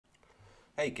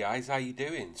Hey guys, how you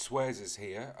doing? Swears is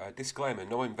here. Disclaimer: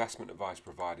 no investment advice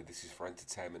provided. This is for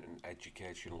entertainment and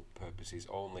educational purposes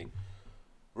only.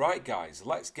 Right, guys,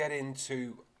 let's get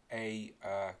into a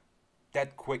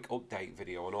dead quick update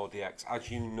video on ODX.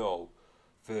 As you know,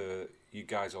 for you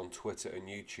guys on Twitter and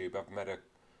YouTube, I've made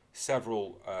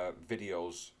several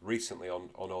videos recently on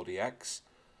ODX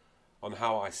on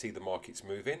how I see the markets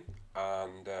moving,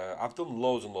 and I've done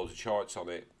loads and loads of charts on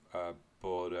it,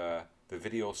 but the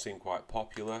videos seem quite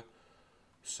popular.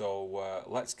 So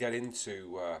let's get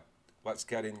into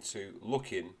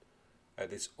looking at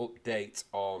this update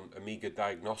on Amiga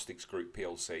Diagnostics Group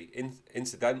PLC.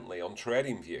 Incidentally, on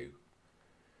TradingView,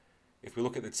 if we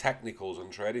look at the technicals on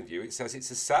TradingView, it says it's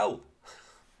a sell.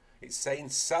 It's saying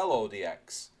sell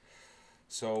ODX.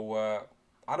 So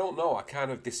I don't know. I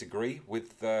kind of disagree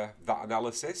with that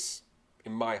analysis,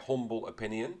 in my humble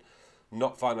opinion.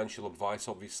 Not financial advice,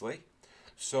 obviously.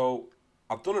 So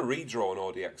I've done a redraw on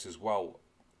ODX as well.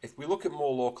 If we look at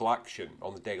more local action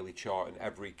on the daily chart and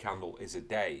every candle is a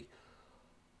day,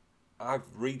 I've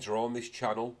redrawn this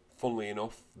channel, funnily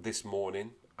enough, this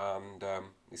morning, and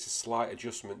it's a slight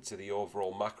adjustment to the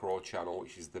overall macro channel,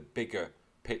 which is the bigger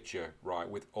picture, right,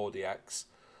 with ODX.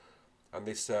 And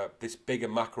this bigger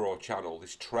macro channel,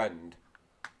 this trend,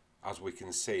 as we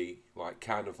can see,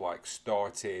 kind of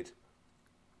started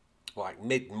like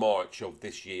mid-March of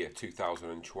this year,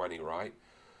 2020, right?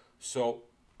 So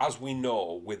as we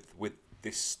know, with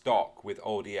this stock with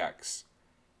ODX,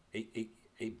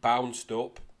 it bounced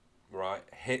up, right?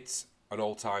 Hit an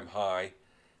all-time high,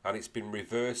 and it's been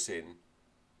reversing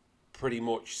pretty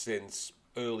much since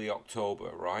early October,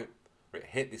 right? It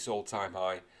hit this all-time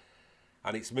high,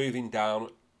 and it's moving down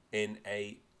in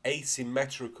a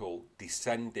asymmetrical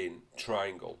descending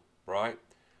triangle, right?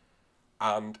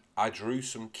 And I drew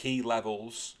some key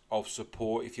levels of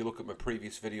support. If you look at my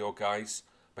previous video, guys,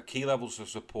 my key levels of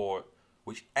support,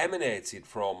 which emanated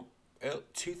from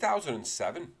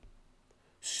 2007,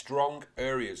 strong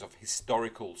areas of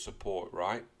historical support,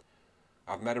 right?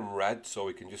 I've made them red so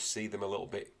we can just see them a little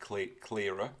bit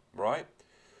clearer, right?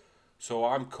 So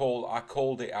I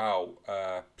called it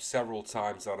out several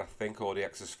times that I think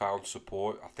ODX has found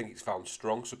support. I think it's found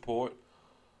strong support,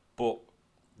 but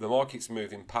the market's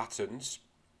moving patterns,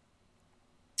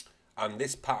 and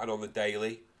this pattern on the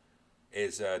daily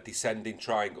is a descending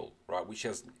triangle, right? Which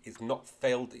has it's not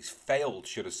failed. It's failed,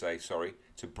 should I say? Sorry,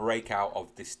 to break out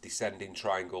of this descending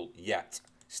triangle yet.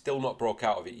 Still not broke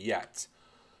out of it yet.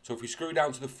 So if we screw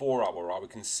down to the 4 hour, right, we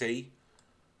can see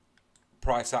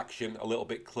price action a little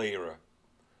bit clearer.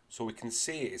 So we can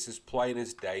see it's as plain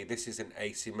as day. This is an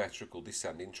asymmetrical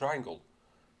descending triangle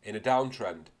in a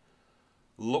downtrend.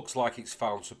 Looks like it's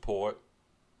found support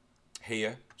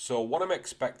here. So what I'm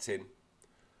expecting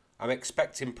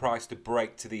price to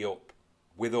break to the up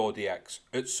with ODX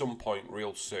at some point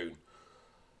real soon.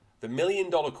 The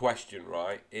 $1,000,000 question,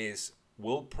 right, is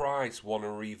will price want to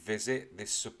revisit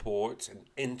this support and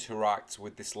interact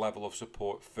with this level of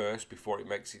support first before it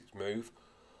makes its move?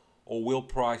 Or will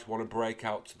price want to break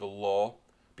out to the low?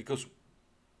 Because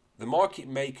the market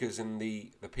makers and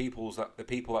the people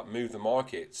that move the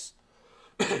markets,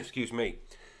 excuse me,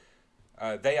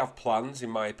 they have plans, in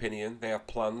my opinion. They have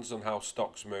plans on how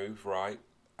stocks move, right?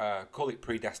 Call it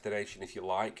predestination if you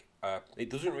like. It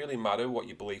doesn't really matter what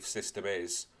your belief system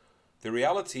is. The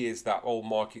reality is that all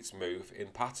markets move in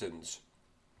patterns.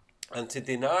 And to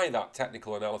deny that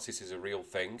technical analysis is a real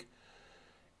thing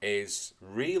is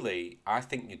really, I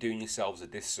think you're doing yourselves a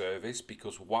disservice,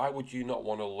 because why would you not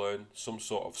want to learn some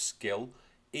sort of skill,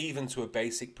 even to a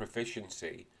basic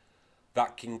proficiency,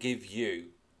 that can give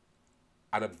you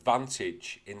an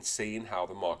advantage in seeing how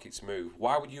the markets move?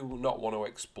 Why would you not want to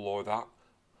explore that?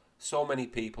 So many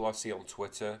people I see on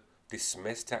Twitter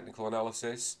dismiss technical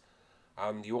analysis,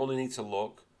 and you only need to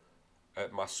look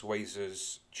at my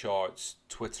Swazers Charts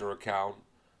Twitter account,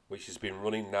 which has been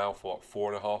running now for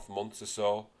what, 4.5 months or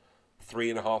so,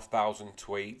 3,500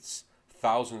 tweets,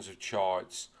 thousands of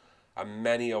charts, and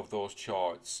many of those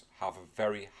charts have a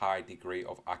very high degree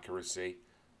of accuracy.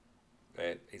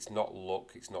 It's not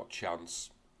luck, it's not chance,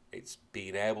 it's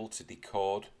being able to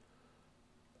decode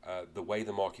the way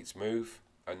the markets move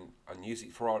and use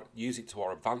it to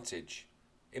our advantage,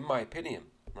 in my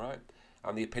opinion, right?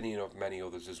 And the opinion of many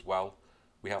others as well.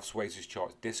 We have Swazers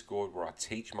Charts Discord, where I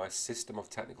teach my system of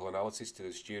technical analysis to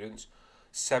the students.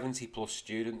 70 plus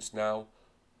students now,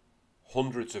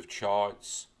 hundreds of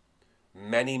charts,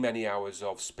 many hours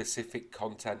of specific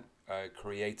content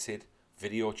created,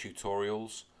 video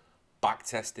tutorials, back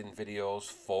testing videos,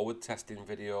 forward testing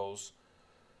videos,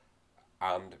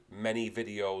 and many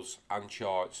videos and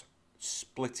charts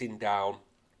splitting down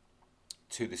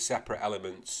to the separate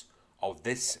elements of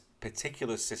this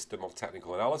particular system of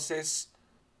technical analysis,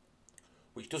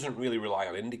 which doesn't really rely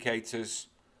on indicators,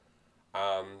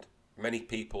 and many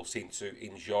people seem to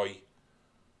enjoy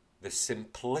the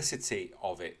simplicity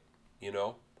of it. You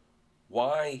know,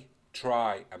 why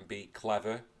try and be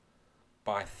clever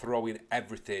by throwing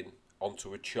everything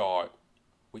onto a chart,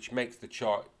 which makes the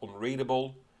chart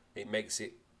unreadable, it makes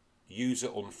it user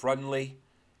unfriendly?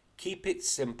 Keep it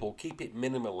simple, keep it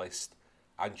minimalist,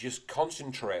 and just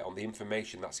concentrate on the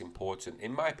information that's important,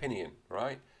 in my opinion,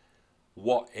 right?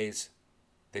 What is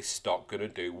this stock going to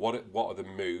do? What are the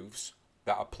moves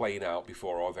that are playing out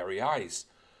before our very eyes?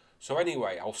 So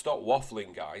anyway, I'll stop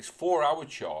waffling, guys. 4-hour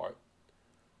chart.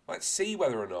 Let's see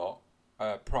whether or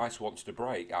not price wants to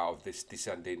break out of this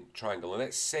descending triangle, and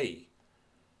let's see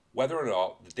whether or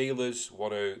not the dealers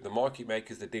want to, the market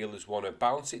makers, the dealers want to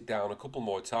bounce it down a couple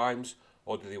more times,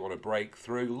 or do they want to break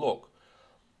through? Look,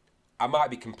 I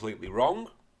might be completely wrong.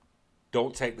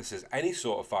 Don't take this as any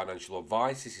sort of financial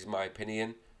advice. This is my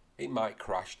opinion. It might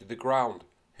crash to the ground.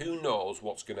 Who knows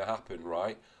what's going to happen,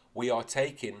 right? We are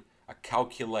taking a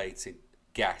calculated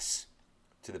guess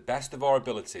to the best of our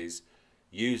abilities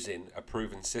using a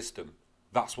proven system.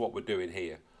 That's what we're doing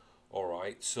here. All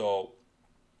right, so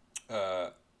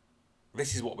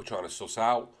this is what we're trying to suss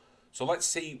out. So let's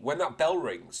see when that bell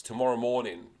rings tomorrow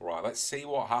morning, right? Let's see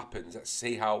what happens. Let's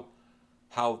see how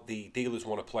the dealers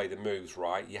want to play the moves,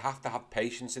 right? You have to have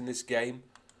patience in this game,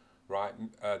 right?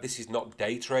 This is not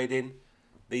day trading.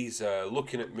 These are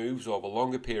looking at moves over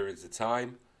longer periods of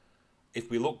time. If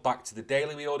we look back to the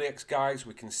daily VODX, guys,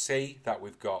 we can see that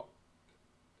we've got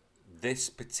this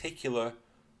particular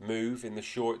move in the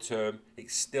short term.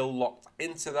 It's still locked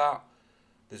into that.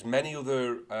 There's many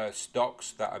other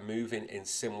stocks that are moving in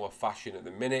similar fashion at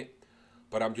the minute,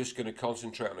 but I'm just going to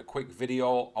concentrate on a quick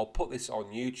video. I'll put this on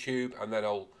YouTube and then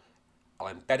I'll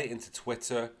embed it into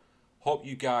Twitter. Hope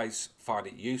you guys find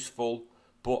it useful,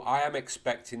 but I am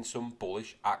expecting some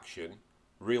bullish action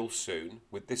real soon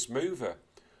with this mover.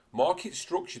 Market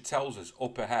structure tells us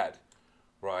up ahead,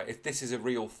 right, if this is a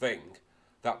real thing,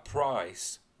 that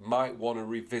price might want to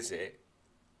revisit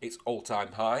its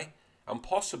all-time high and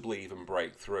possibly even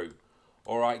break through.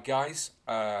 All right, guys,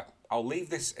 I'll leave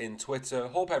this in Twitter.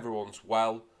 Hope everyone's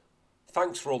well.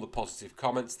 Thanks for all the positive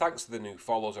comments. Thanks to the new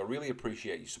follows. I really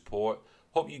appreciate your support.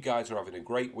 Hope you guys are having a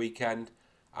great weekend,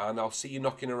 and I'll see you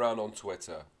knocking around on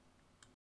Twitter.